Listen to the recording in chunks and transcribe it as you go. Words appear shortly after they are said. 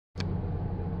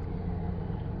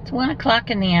It's 1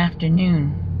 o'clock in the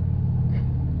afternoon,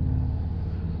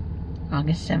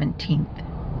 August 17th.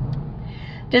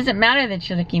 Doesn't matter that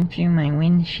you're looking through my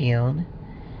windshield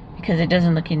because it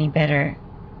doesn't look any better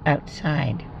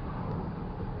outside.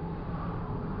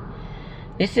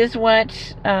 This is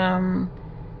what the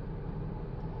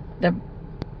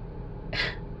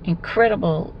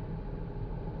incredible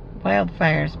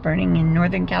wildfires burning in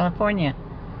Northern California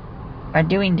are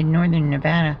doing to Northern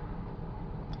Nevada.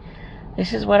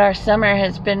 This is what our summer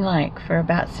has been like for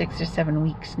about 6 or 7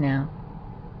 weeks now.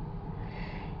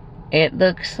 It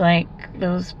looks like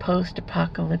those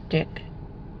post-apocalyptic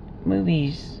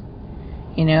movies,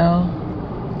 you know,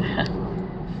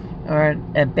 or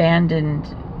abandoned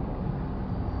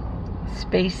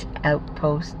space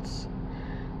outposts.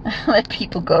 Let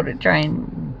people go to try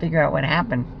and figure out what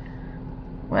happened.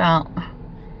 Well,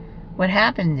 what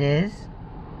happened is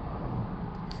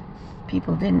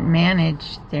people didn't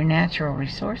manage their natural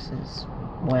resources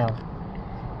well.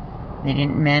 They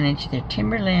didn't manage their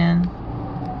timberland.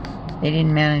 They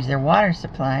didn't manage their water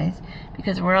supplies,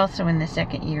 because we're also in the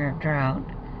 2nd year of drought,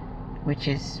 which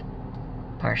is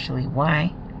partially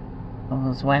why all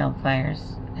those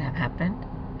wildfires have happened.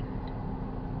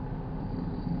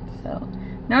 So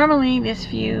normally this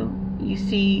view, you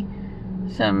see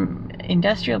some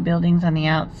industrial buildings on the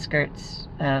outskirts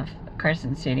of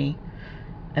Carson City,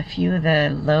 a few of the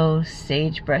low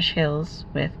sagebrush hills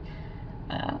with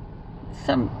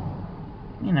some,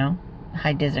 you know,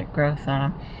 high desert growth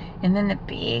on them, and then the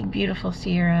big beautiful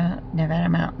Sierra Nevada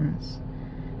mountains,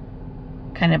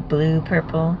 kind of blue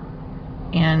purple,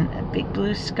 and a big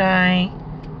blue sky,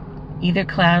 either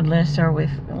cloudless or with,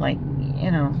 like,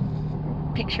 you know,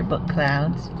 picture book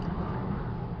clouds.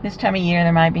 This time of year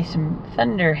there might be some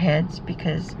thunderheads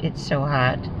because it's so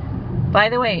hot. By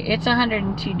the way, it's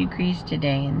 102 degrees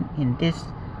today in this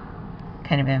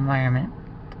kind of environment.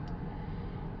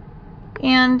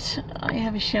 And I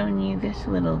have shown you this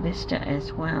little vista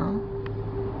as well.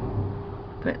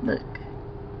 But look,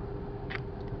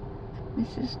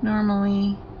 this is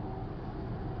normally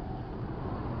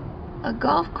a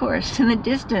golf course in the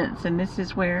distance, and this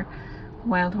is where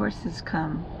wild horses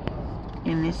come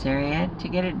in this area to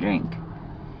get a drink.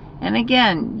 And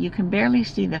again, you can barely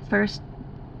see the first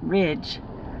ridge,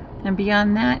 and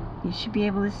beyond that you should be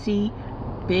able to see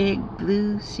big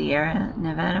blue Sierra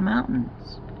Nevada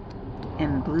mountains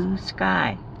and blue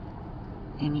sky,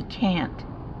 and you can't.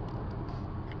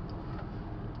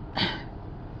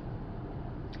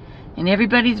 And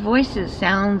everybody's voices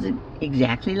sounds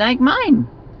exactly like mine.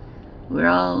 We're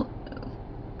all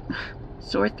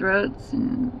sore throats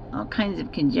and all kinds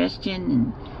of congestion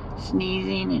and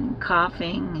sneezing and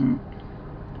coughing, and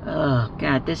oh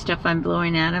God, this stuff I'm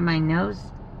blowing out of my nose,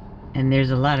 and there's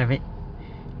a lot of it,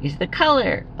 is the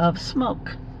color of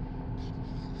smoke.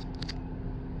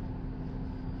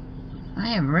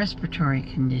 I have a respiratory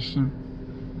condition.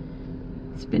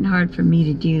 It's been hard for me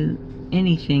to do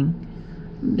anything.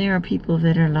 There are people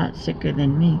that are a lot sicker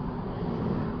than me.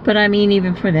 But I mean,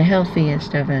 even for the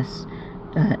healthiest of us,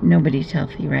 nobody's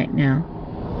healthy right now.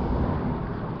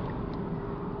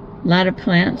 A lot of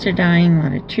plants are dying, a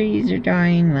lot of trees are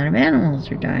dying, a lot of animals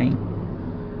are dying.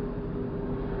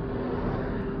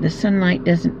 The sunlight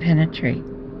doesn't penetrate.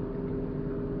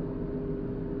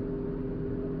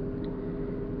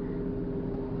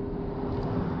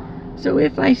 So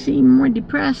if I seem more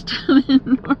depressed than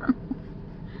normal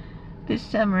this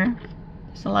summer,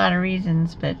 there's a lot of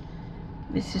reasons, but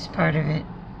this is part of it.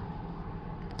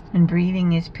 And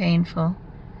breathing is painful.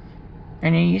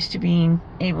 And you're used to being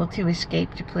able to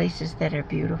escape to places that are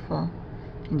beautiful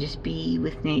and just be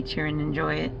with nature and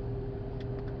enjoy it.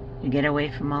 And get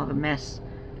away from all the mess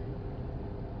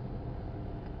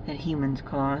that humans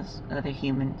cause other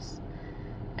humans.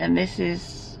 And this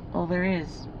is all there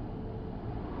is.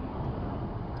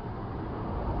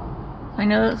 I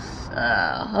know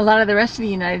a lot of the rest of the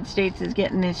United States is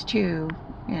getting this too,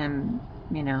 and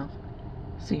you know,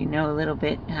 so you know a little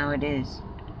bit how it is.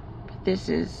 But this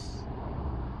is,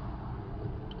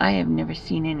 I have never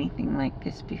seen anything like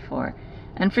this before.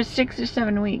 And for 6 or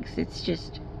 7 weeks, it's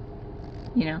just,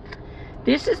 you know,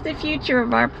 this is the future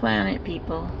of our planet,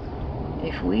 people.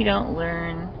 If we don't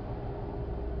learn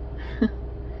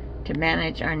to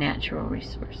manage our natural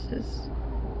resources.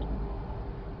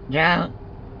 Drought,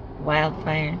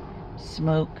 wildfire,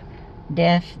 smoke,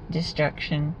 death,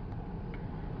 destruction.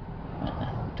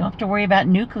 Don't have to worry about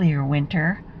nuclear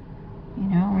winter. You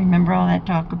know, remember all that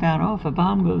talk about, oh, if a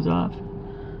bomb goes off,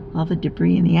 all the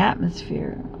debris in the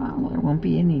atmosphere, well, there won't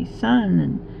be any sun,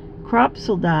 and crops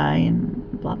will die,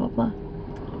 and blah, blah, blah.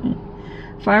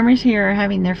 Farmers here are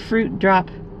having their fruit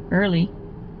drop early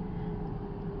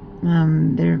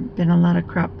There have been a lot of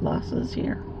crop losses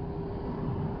here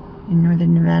in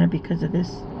northern Nevada because of this.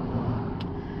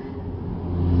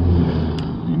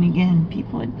 And again,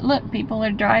 people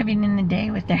are driving in the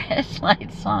day with their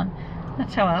headlights on.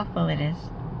 That's how awful it is.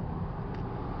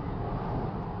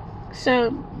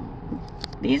 So,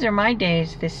 these are my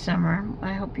days this summer.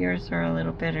 I hope yours are a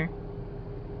little better.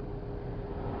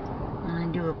 And I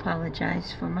do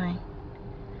apologize for my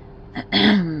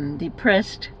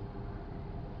depressed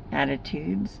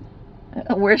attitudes.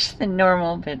 Worse than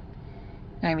normal, but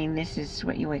I mean, this is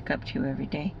what you wake up to every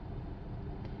day.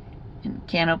 And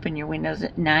can't open your windows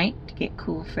at night to get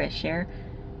cool, fresh air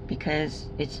because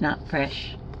it's not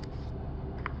fresh.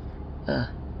 Ugh.